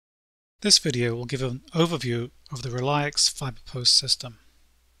This video will give an overview of the Reliax fiber post system.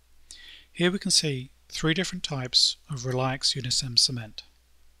 Here we can see three different types of Reliax Unicem cement.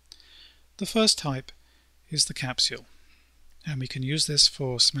 The first type is the capsule, and we can use this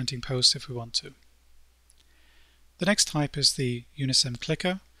for cementing posts if we want to. The next type is the Unicem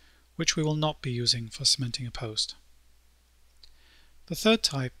clicker, which we will not be using for cementing a post. The third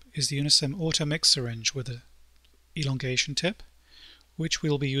type is the Unicem auto mix syringe with an elongation tip, which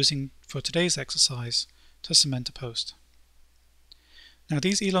we'll be using for today's exercise to cement a post. Now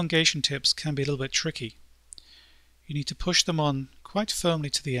these elongation tips can be a little bit tricky. You need to push them on quite firmly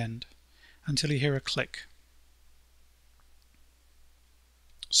to the end until you hear a click.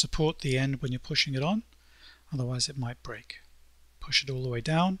 Support the end when you're pushing it on, otherwise it might break. Push it all the way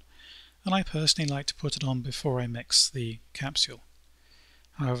down, and I personally like to put it on before I mix the capsule.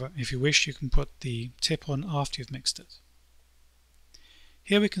 However, if you wish, you can put the tip on after you've mixed it.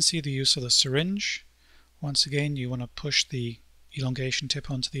 Here we can see the use of the syringe. Once again, you want to push the elongation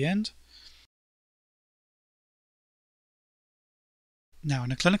tip onto the end. Now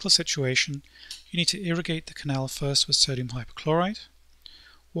in a clinical situation, you need to irrigate the canal first with sodium hypochlorite,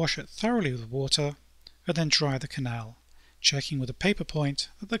 wash it thoroughly with water, and then dry the canal, checking with a paper point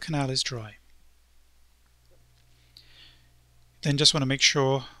that the canal is dry. Then just want to make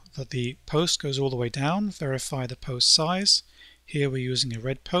sure that the post goes all the way down, verify the post size. Here we're using a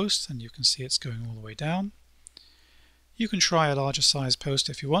red post and you can see it's going all the way down. You can try a larger size post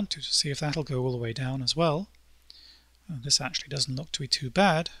if you want to see if that'll go all the way down as well. This actually doesn't look to be too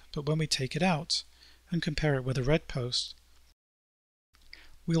bad, but when we take it out and compare it with a red post,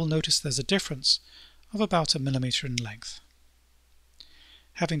 we'll notice there's a difference of about 1 millimeter in length.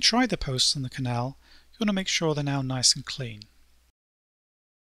 Having tried the posts in the canal, you want to make sure they're now nice and clean.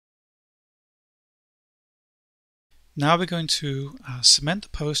 Now we're going to cement the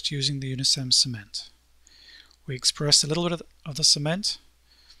post using the Unicem cement. We express a little bit of the cement,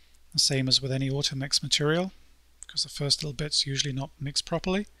 the same as with any auto mix material, because the first little bit's usually not mixed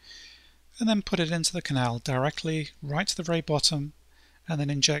properly, and then put it into the canal directly right to the very bottom, and then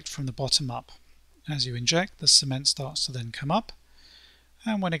inject from the bottom up. As you inject, the cement starts to then come up,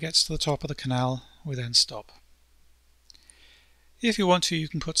 and when it gets to the top of the canal, we then stop. If you want to, you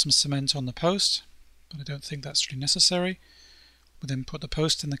can put some cement on the post, but I don't think that's really necessary. We then put the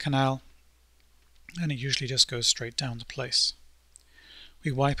post in the canal, and it usually just goes straight down to place.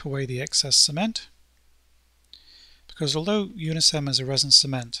 We wipe away the excess cement, because although Unicem as a resin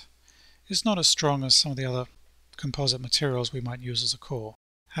cement is not as strong as some of the other composite materials we might use as a core.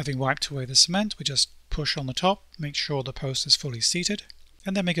 Having wiped away the cement, we just push on the top, make sure the post is fully seated,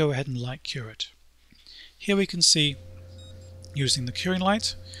 and then we go ahead and light cure it. Here we can see, using the curing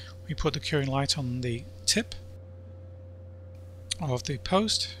light, we put the curing light on the tip of the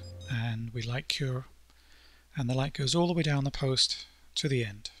post and we light cure, and the light goes all the way down the post to the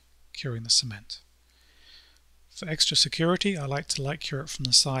end, curing the cement. For extra security, I like to light cure it from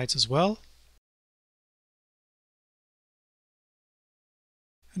the sides as well.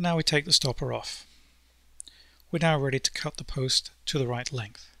 And now we take the stopper off. We're now ready to cut the post to the right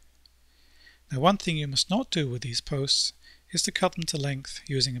length. Now one thing you must not do with these posts is to cut them to length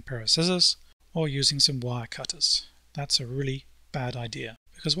using a pair of scissors or using some wire cutters. That's a really bad idea,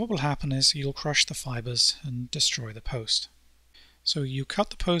 because what will happen is you'll crush the fibers and destroy the post. So you cut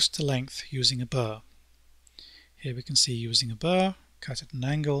the post to length using a burr. Here we can see using a burr, cut at an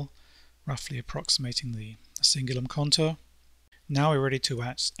angle, roughly approximating the cingulum contour. Now we're ready to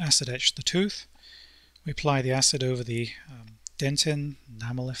acid etch the tooth. We apply the acid over the dentin,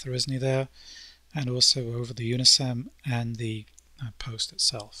 enamel if there is any there, and also over the Unicem and the post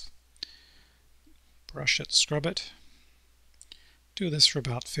itself. Brush it, scrub it. Do this for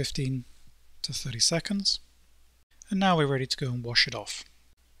about 15 to 30 seconds. And now we're ready to go and wash it off.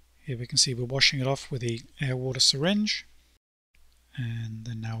 Here we can see we're washing it off with the air water syringe. And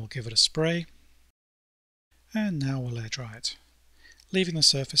then now we'll give it a spray. And now we'll air dry it, leaving the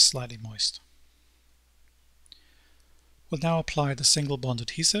surface slightly moist. We'll now apply the single bond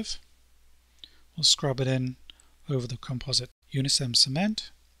adhesive. We'll scrub it in over the composite Unicem cement,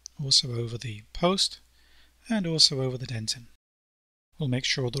 also over the post, and also over the dentin. We'll make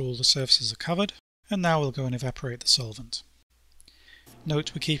sure that all the surfaces are covered, and now we'll go and evaporate the solvent.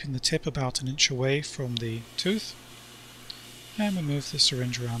 Note we're keeping the tip about 1 inch away from the tooth, and we move the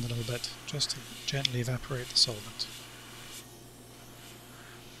syringe around a little bit just to gently evaporate the solvent.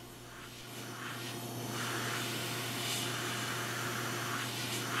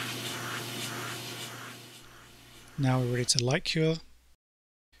 Now we're ready to light cure.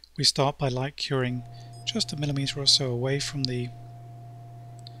 We start by light curing just 1 millimeter or so away from the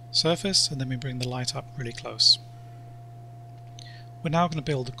surface, and then we bring the light up really close. We're now going to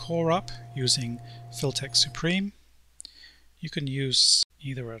build the core up using Filtex Supreme. You can use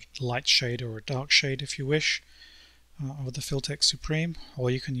either a light shade or a dark shade if you wish of the Filtex Supreme, or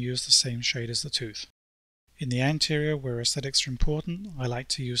you can use the same shade as the tooth. In the anterior, where aesthetics are important, I like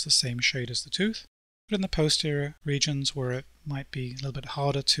to use the same shade as the tooth, but in the posterior regions where it might be a little bit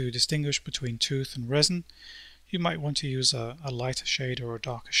harder to distinguish between tooth and resin, you might want to use a lighter shade or a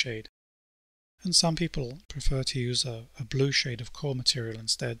darker shade. And some people prefer to use a blue shade of core material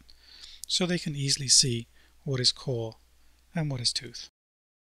instead, so they can easily see what is core and what is tooth.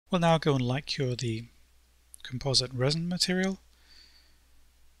 We'll now go and light cure the composite resin material.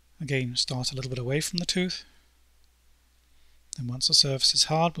 Again, start a little bit away from the tooth. Then once the surface is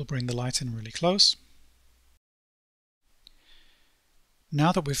hard, we'll bring the light in really close.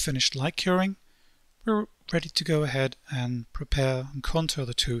 Now that we've finished light curing, we're ready to go ahead and prepare and contour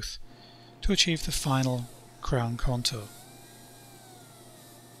the tooth to achieve the final crown contour.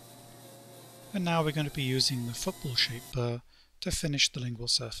 And now we're going to be using the football-shaped burr to finish the lingual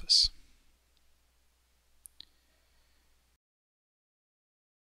surface.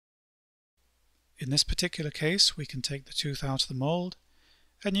 In this particular case, we can take the tooth out of the mold,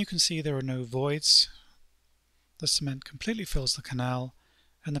 and you can see there are no voids. The cement completely fills the canal,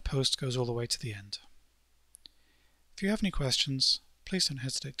 and the post goes all the way to the end. If you have any questions, please don't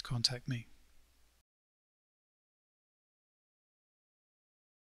hesitate to contact me.